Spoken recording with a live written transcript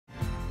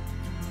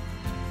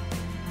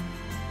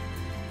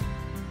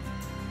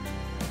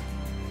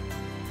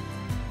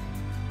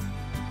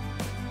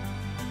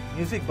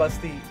Music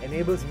Basti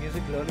enables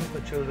music learning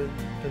for children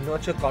to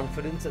nurture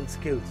confidence and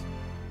skills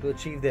to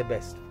achieve their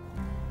best.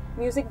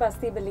 Music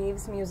Basti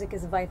believes music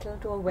is vital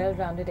to a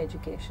well-rounded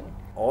education.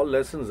 All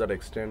lessons that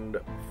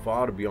extend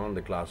far beyond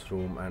the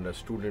classroom and a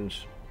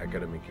student's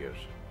academic years.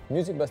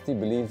 Music Basti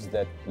believes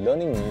that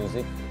learning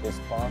music is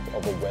part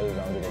of a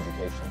well-rounded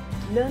education.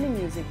 Learning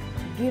music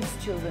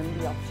gives children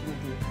the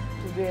opportunity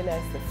to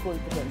realize their full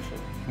potential.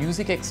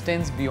 Music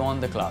extends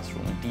beyond the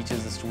classroom. It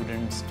teaches the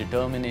students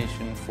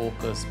determination,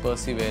 focus,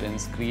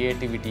 perseverance,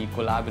 creativity,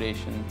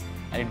 collaboration,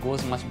 and it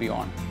goes much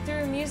beyond.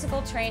 Through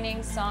musical training,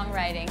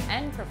 songwriting,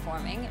 and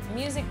performing,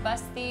 Music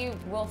Basti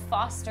will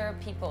foster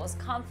people's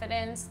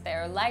confidence,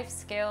 their life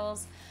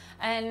skills,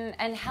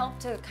 and help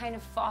to kind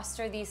of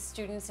foster these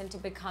students into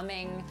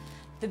becoming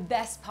the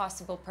best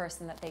possible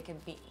person that they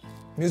could be.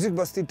 Music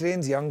Basti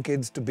trains young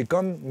kids to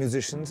become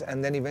musicians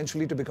and then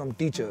eventually to become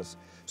teachers,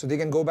 so they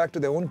can go back to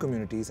their own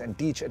communities and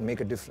teach and make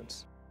a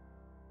difference.